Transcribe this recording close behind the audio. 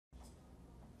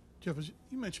Jeff, as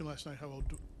you mentioned last night how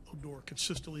Odor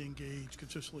consistently engaged,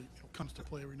 consistently comes to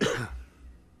play every night.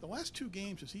 The last two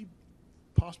games, is he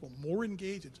possible more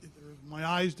engaged? Are my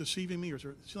eyes deceiving me, or it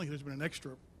seems like there's been an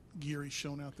extra gear he's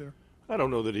shown out there? I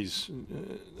don't know that he's,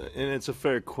 and it's a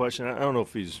fair question. I don't know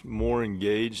if he's more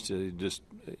engaged. Just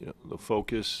the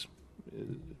focus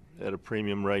is at a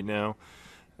premium right now.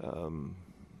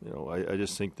 I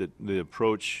just think that the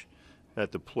approach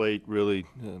at the plate really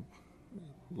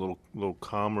a little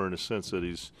calmer in the sense that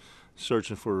he's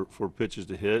searching for pitches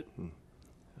to hit. And,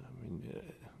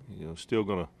 still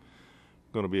going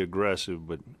to be aggressive,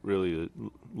 but really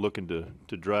looking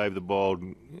to drive the ball,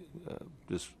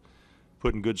 just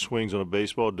putting good swings on a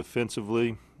baseball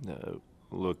defensively.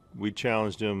 Look, we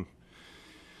challenged him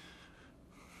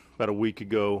about a week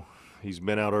ago. He's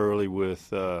been out early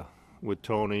with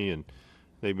Tony, and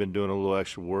they've been doing a little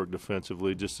extra work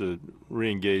defensively just to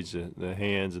re-engage the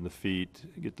hands and the feet,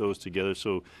 get those together.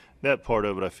 So that part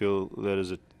of it, I feel that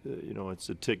is it's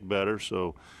a tick better.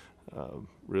 So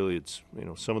really, it's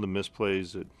some of the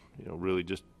misplays that really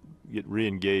just get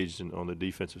re-engaged on the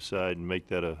defensive side and make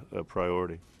that a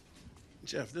priority.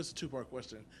 Jeff, this is a two-part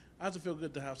question. How does it feel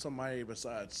good to have somebody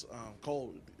besides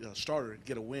Cole, starter,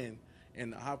 get a win?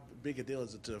 And how big a deal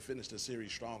is it to finish the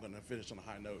series strong and finish on a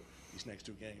high note these next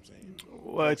two games? And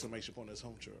exclamation point on this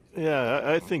home trip. Yeah,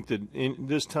 I think that in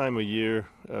this time of year,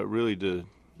 really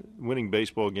winning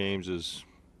baseball games is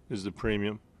the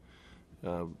premium.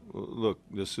 Look,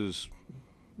 this is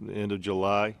the end of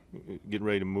July, getting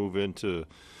ready to move into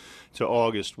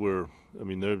August, where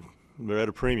they're at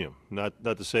a premium. Not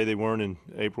to say they weren't in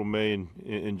April, May, and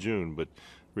in June, but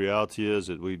reality is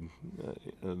that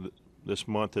this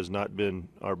month has not been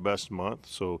our best month.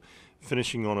 So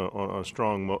finishing on a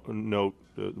strong note,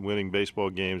 winning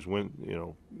baseball games,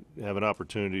 have an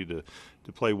opportunity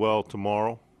to play well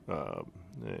tomorrow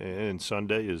and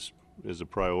Sunday is a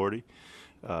priority.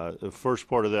 The first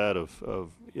part of that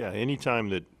anytime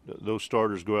that those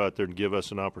starters go out there and give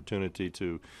us an opportunity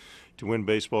to win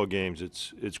baseball games,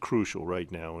 it's crucial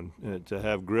right now. And to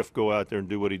have Griff go out there and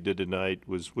do what he did tonight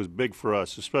was big for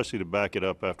us, especially to back it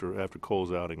up after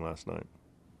Cole's outing last night.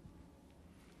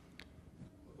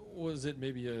 Was it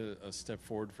maybe a step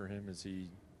forward for him as he,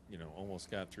 almost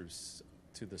got through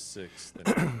to the sixth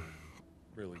and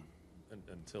really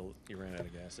until he ran out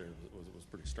of gas there was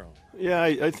pretty strong? Yeah,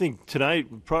 I think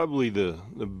tonight probably the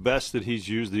best that he's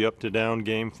used the up-to-down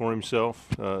game for himself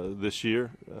this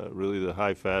year. Really the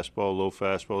high fastball, low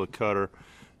fastball, the cutter,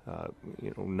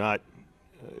 not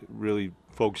really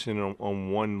focusing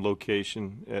on one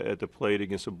location at the plate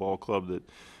against a ball club that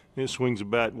swings the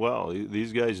bat well.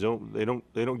 These guys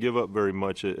don't give up very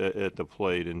much at the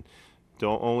plate, and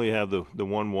don't only have the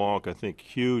one walk. I think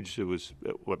huge. It was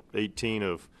 18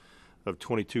 of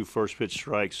 22 first pitch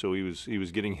strikes, so he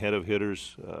was getting ahead of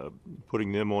hitters,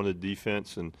 putting them on the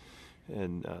defense, and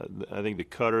I think the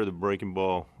cutter, the breaking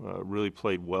ball, really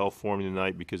played well for him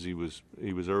tonight because he was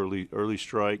early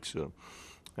strikes.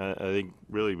 I think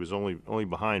really was only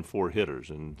behind 4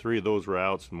 hitters, and 3 of those were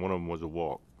outs, and one of them was a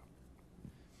walk.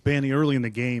 Banny, early in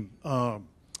the game,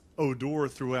 Odor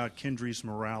threw out Kendrys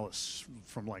Morales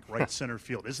from right center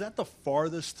field. Is that the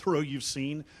farthest throw you've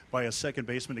seen by a second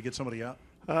baseman to get somebody out?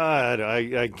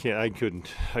 I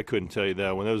couldn't tell you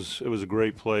that one. It was a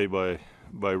great play by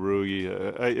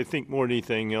Rougned. I think more than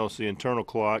anything else, the internal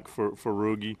clock for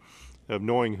Rougned of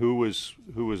knowing who was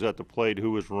at the plate, who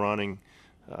was running,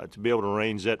 to be able to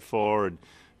range that far and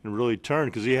really turn,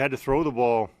 because he had to throw the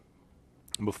ball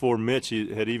before Mitch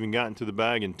had even gotten to the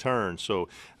bag and turned. So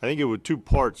I think it was 2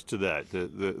 parts to that: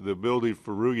 the ability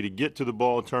for Rougned to get to the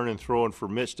ball, turn and throw, and for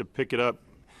Mitch to pick it up,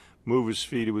 move his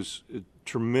feet. It was a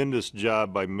tremendous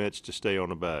job by Mitch to stay on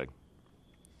the bag.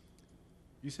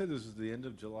 You said this was the end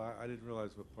of July. I didn't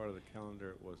realize what part of the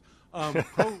calendar it was.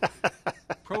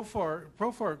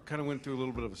 Profar kind of went through a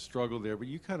little bit of a struggle there, but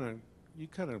you kind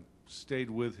of stayed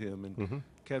with him and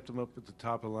kept him up at the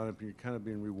top of the lineup, and you're kind of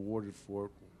being rewarded for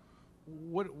it.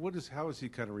 How has he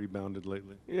kind of rebounded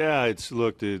lately? Yeah, it's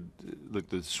the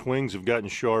swings have gotten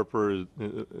sharper.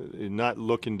 Not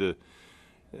looking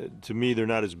to me, they're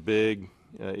not as big.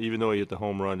 Even though he hit the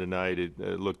home run tonight,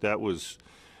 that was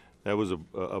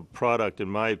a product, in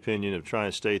my opinion, of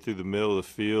trying to stay through the middle of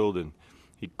the field, and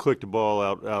he clicked the ball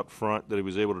out front that he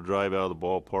was able to drive out of the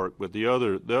ballpark. But the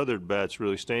other bats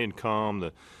really staying calm.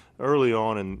 Early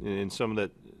on in some of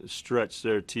that stretch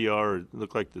there, TR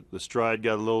looked like the stride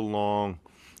got a little long,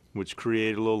 which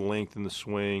created a little length in the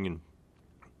swing, and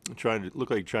trying to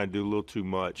do a little too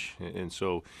much. And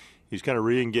so he's kind of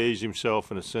re-engaged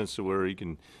himself in a sense of where he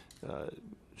can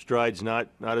strides not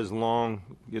as long,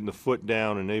 getting the foot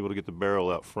down and able to get the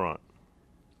barrel out front.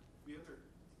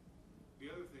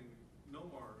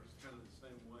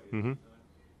 Mm-hmm. Do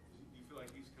you feel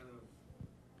like he's kind of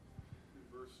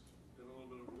reversed, done a little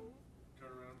bit of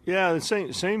turnaround? Yeah, the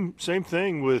same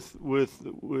thing with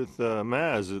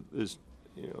Maz. Is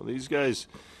these guys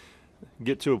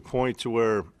get to a point to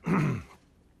where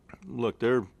look,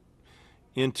 they're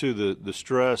into the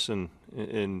stress and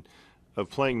of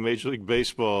playing Major League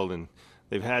Baseball, and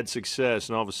they've had success,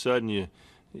 and all of a sudden you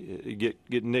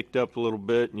get nicked up a little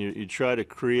bit, and you try to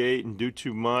create and do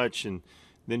too much, and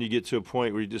then you get to a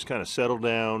point where you just kind of settle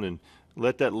down and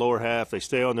let that lower half, they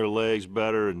stay on their legs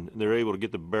better, and they're able to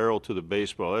get the barrel to the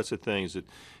baseball. That's the thing, is that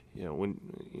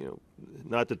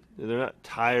not that they're not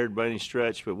tired by any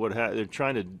stretch, but they're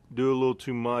trying to do a little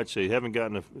too much. They haven't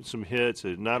gotten some hits.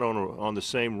 They're not on the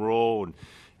same roll,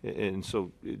 and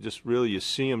so it just really you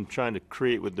see them trying to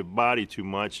create with their body too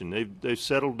much, and they've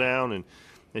settled down and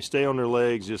they stay on their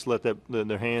legs. Just let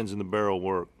their hands in the barrel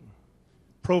work.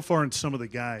 Profar and some of the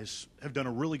guys have done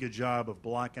a really good job of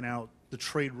blocking out the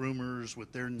trade rumors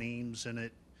with their names in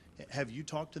it. Have you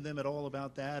talked to them at all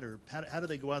about that, or how do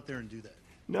they go out there and do that?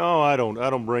 No, I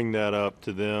don't bring that up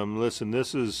to them. Listen,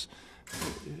 this is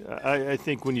I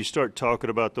think when you start talking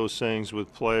about those things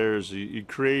with players, you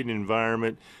create an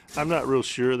environment. I'm not real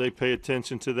sure they pay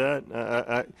attention to that.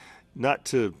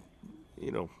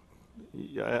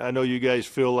 I know you guys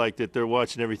feel like that they're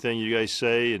watching everything you guys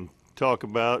say and talk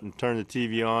about and turn the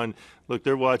TV on. Look,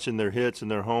 they're watching their hits and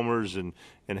their homers and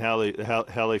how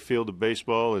they feel the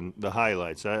baseball and the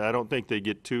highlights. I don't think they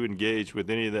get too engaged with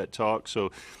any of that talk.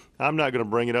 So I'm not going to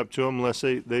bring it up to them unless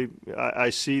I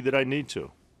see that I need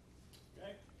to.